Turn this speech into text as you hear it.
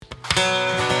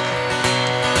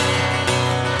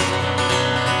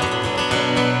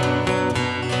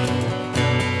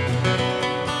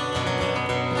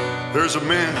there's a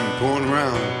man going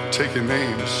around taking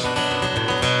names.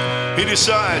 He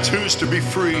decides who's to be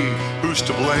free, who's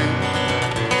to blame.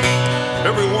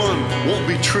 Everyone won't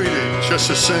be treated just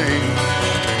the same.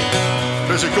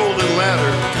 There's a golden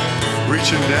ladder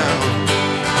reaching down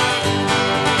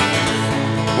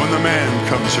when the man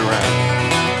comes around.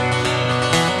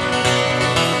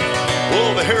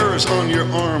 Well, the hairs on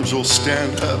your arms will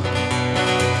stand up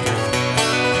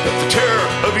at the terror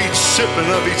of each sip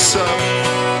and of each sup.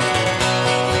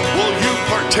 Will you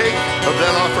partake of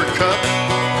that offered cup,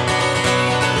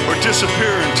 or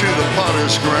disappear into the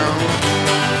potter's ground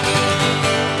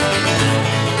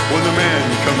when the man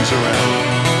comes around?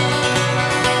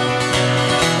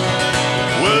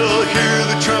 Well, hear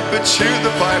the trumpets, hear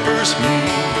the pipers, 100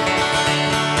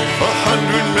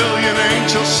 million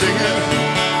angels singing.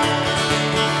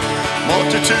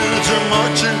 Multitudes are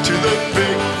marching to the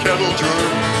big kettle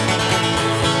drum.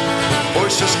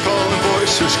 Voices call and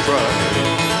voices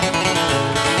cry.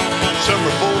 Some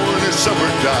are born and some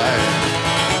are died.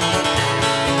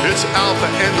 It's Alpha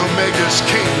and Omega's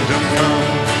kingdom come.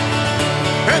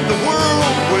 And the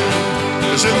whirlwind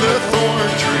is in the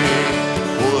thorn tree.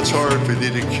 Well, it's hard for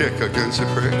thee to kick against the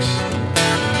pricks.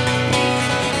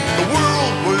 The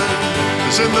whirlwind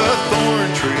is in the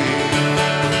thorn tree.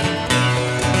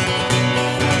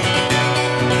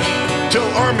 Till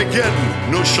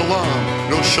Armageddon, no shalom,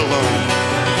 no shalom.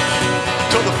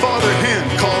 Till the father hen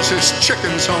calls his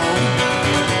chickens home.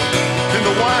 And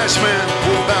the wise man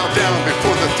will bow down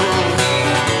before the throne.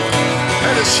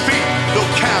 At his feet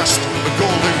they'll cast a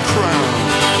golden crown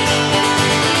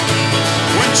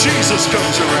when Jesus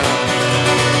comes around.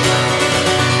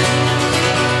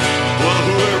 Well,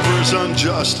 whoever is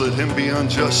unjust, let him be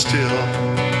unjust still.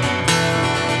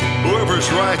 Whoever is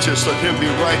righteous, let him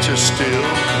be righteous still.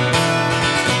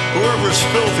 Whoever is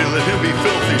filthy, let him be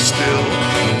filthy still.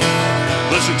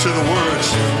 Listen to the words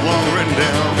long written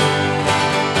down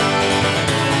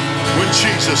when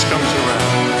Jesus comes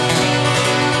around.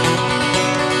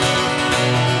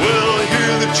 Well,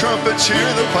 hear the trumpets, hear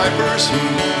the pipers, 100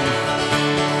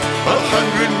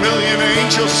 million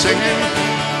angels singing.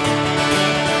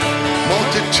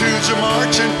 Multitudes are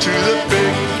marching to the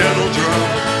big kettle drum.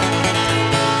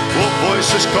 Well,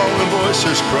 voices call and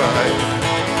voices cry.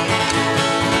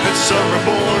 And some are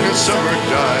born and some are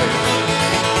died.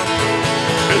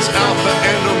 It's Alpha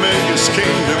and Omega's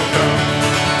kingdom come.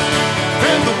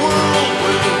 And the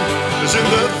whirlwind is in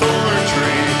the thorn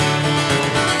tree.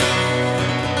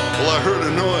 Well, I heard a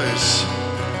noise,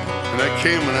 and I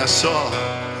came and I saw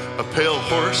a pale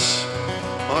horse.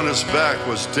 On his back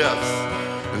was death,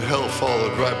 and hell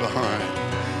followed right behind.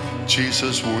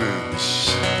 Jesus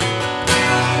wins.